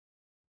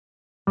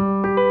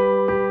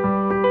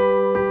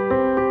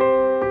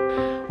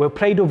Well,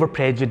 Pride Over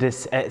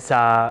Prejudice, it's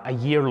a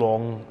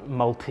year-long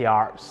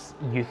multi-arts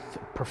youth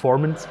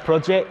performance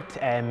project.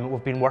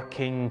 We've been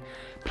working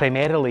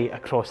primarily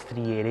across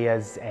three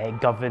areas,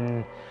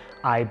 Govan,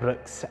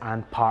 Ibrox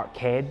and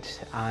Parkhead,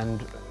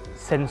 and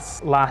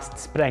since last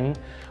spring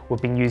we've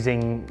been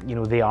using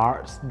the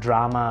arts,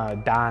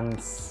 drama,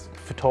 dance,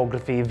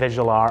 photography,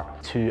 visual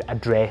art to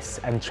address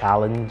and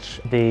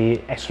challenge the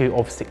issue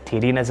of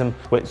sectarianism,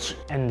 which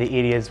in the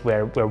areas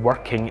where we're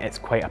working it's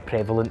quite a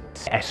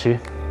prevalent issue.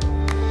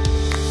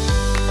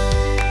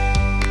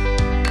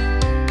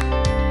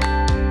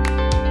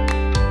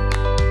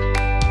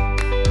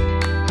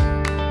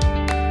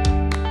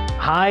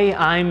 Hi,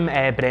 I'm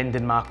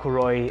Brendan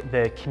McElroy,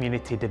 the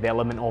Community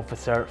Development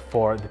Officer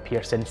for the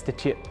Pearce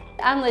Institute.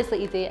 I'm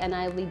Leslie Eady and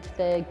I lead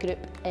the group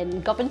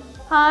in Govan.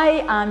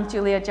 Hi, I'm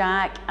Julia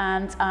Jack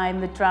and I'm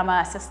the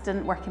Drama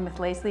Assistant working with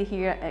Leslie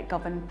here at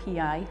Govan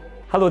PI.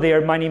 Hello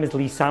there, my name is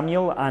Lee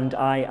Samuel and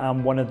I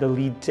am one of the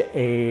lead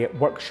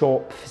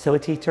workshop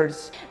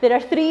facilitators. There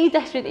are three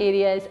different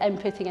areas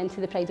inputting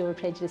into the Pride Over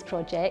Prejudice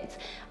project,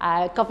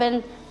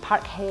 Govan,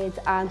 Parkhead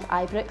and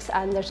Ibrox,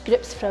 and there's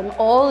groups from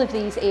all of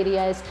these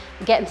areas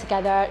getting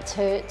together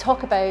to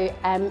talk about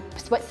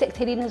what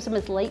sectarianism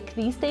is like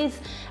these days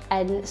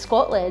in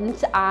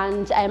Scotland,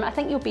 and I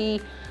think you'll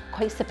be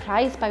quite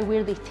surprised by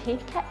where they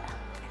take it.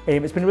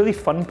 It's been a really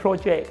fun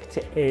project.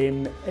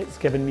 It's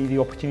given me the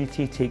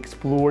opportunity to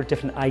explore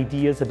different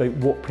ideas about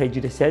what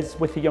prejudice is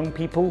with the young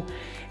people.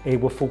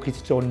 We're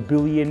focused on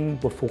bullying,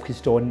 we're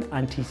focused on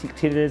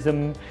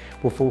anti-sectarianism,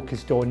 we're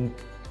focused on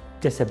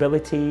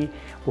disability,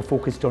 we're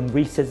focused on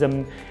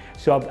racism.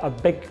 So a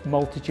big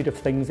multitude of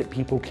things that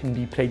people can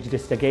be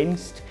prejudiced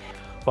against.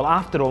 Well,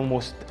 after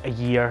almost a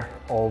year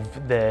of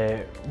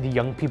the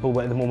young people,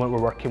 at the moment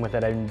we're working with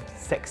around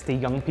 60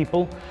 young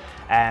people,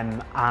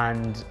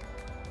 and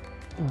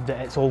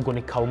it's all going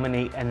to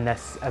culminate in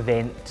this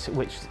event,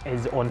 which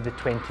is on the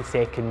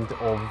 22nd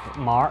of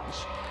March.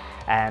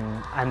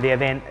 And the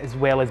event, as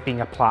well as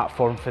being a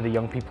platform for the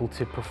young people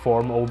to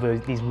perform all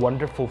these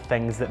wonderful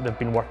things that they've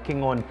been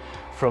working on,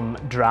 from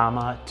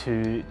drama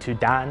to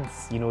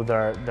dance,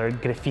 their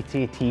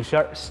graffiti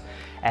t-shirts.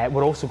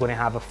 We're also going to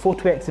have a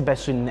photo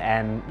exhibition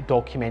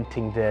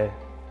documenting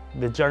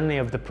the journey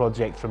of the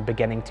project from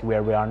beginning to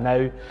where we are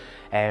now.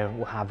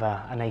 We'll have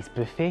a nice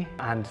buffet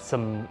and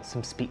some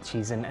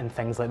speeches and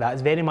things like that.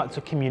 It's very much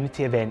a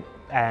community event.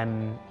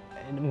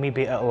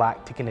 Maybe it'll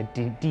act to kind of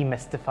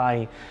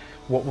demystify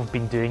what we've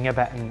been doing a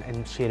bit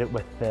and share it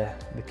with the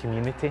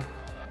community.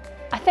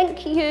 I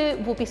think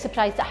you will be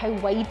surprised at how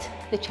wide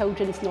the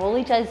children's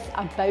knowledge is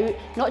about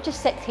not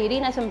just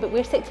sectarianism, but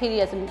where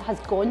sectarianism has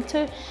gone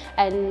to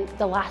in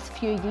the last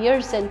few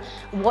years and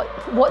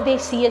what they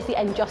see as the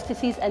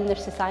injustices in their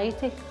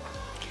society.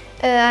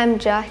 I'm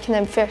Jack and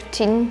I'm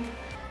 13.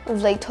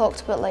 We've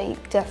talked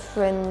about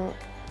different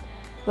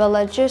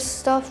religious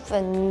stuff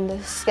and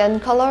the skin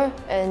colour,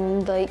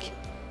 and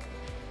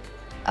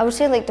I would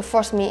say the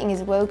first meeting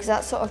as well, because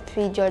that's sort of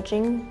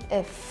prejudging.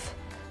 If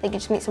you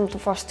just meet someone for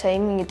the first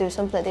time and you do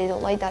something that they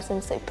don't like, that's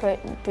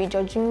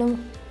prejudging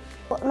them.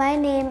 My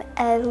name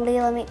is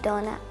Layla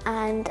McDonough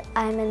and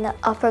I'm in the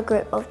upper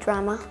group of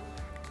drama.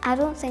 I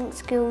don't think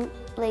school,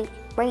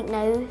 right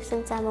now,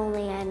 since I'm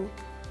only in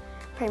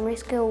primary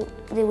school,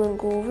 they wouldn't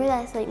go over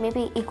this,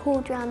 maybe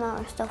eco drama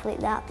or stuff like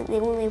that, but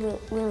they only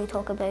really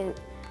talk about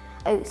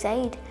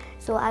outside.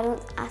 So I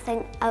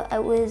think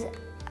it was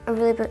a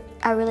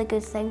really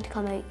good thing to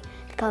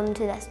come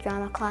to this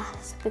drama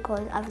class,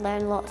 because I've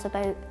learned lots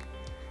about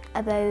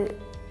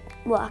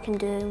what I can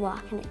do and what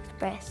I can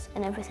express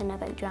and everything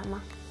about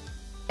drama.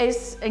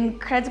 It's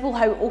incredible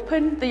how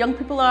open the young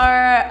people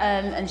are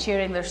and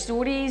sharing their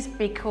stories,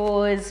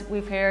 because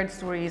we've heard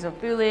stories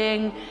of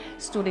bullying,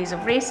 stories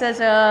of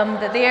racism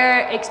that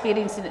they're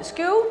experiencing at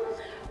school,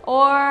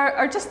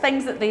 or just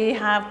things that they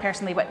have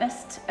personally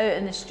witnessed out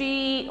in the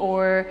street,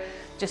 or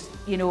just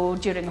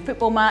during a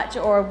football match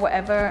or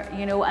whatever,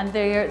 and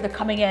they're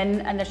coming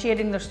in and they're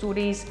sharing their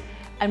stories,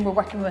 and we're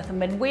working with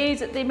them in ways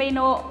that they may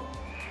not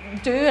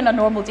do in a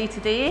normal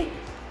day-to-day.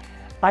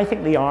 I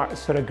think the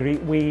arts are a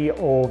great way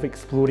of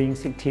exploring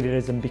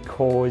sectarianism,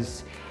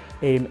 because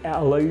it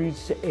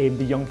allows the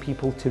young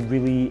people to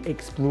really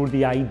explore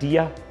the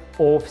idea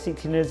of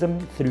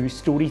sectarianism through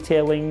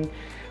storytelling,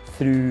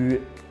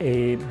 through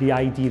the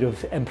idea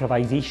of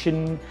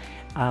improvisation,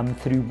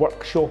 through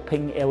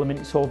workshopping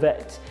elements of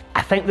it.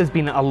 I think there's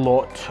been a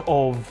lot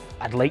of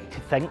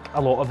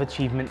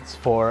achievements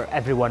for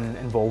everyone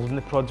involved in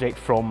the project,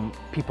 from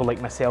people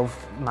like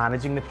myself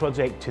managing the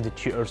project to the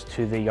tutors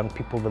to the young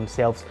people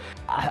themselves.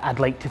 I'd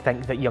like to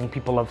think that young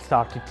people have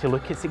started to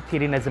look at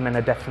sectarianism in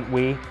a different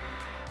way.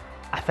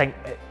 I think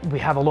we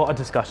have a lot of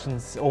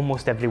discussions.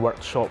 Almost every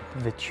workshop,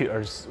 the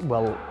tutors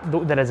will,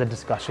 though there is a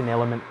discussion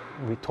element,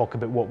 we talk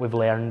about what we've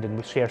learned and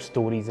we share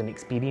stories and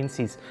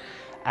experiences.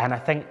 And I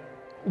think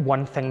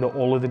one thing that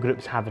all of the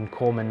groups have in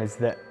common is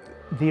that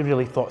they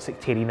really thought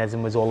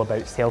sectarianism was all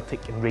about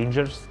Celtic and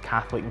Rangers,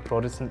 Catholic and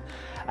Protestant.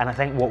 And I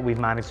think what we've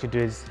managed to do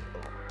is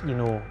you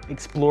know,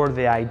 explore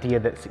the idea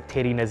that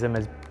sectarianism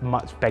is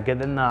much bigger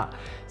than that.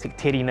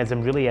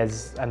 Sectarianism really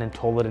is an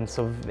intolerance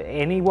of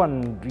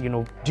anyone, you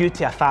know, due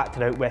to a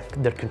factor out with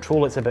their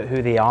control. It's about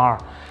who they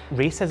are.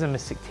 Racism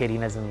is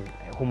sectarianism,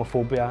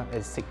 homophobia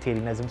is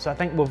sectarianism. So I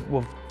think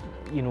we've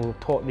you know,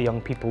 taught the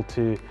young people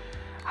to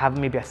have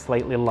maybe a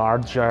slightly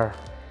larger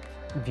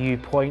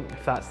viewpoint,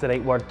 if that's the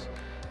right word,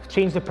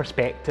 change the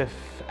perspective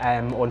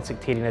on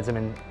sectarianism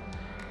and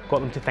got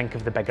them to think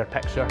of the bigger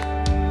picture.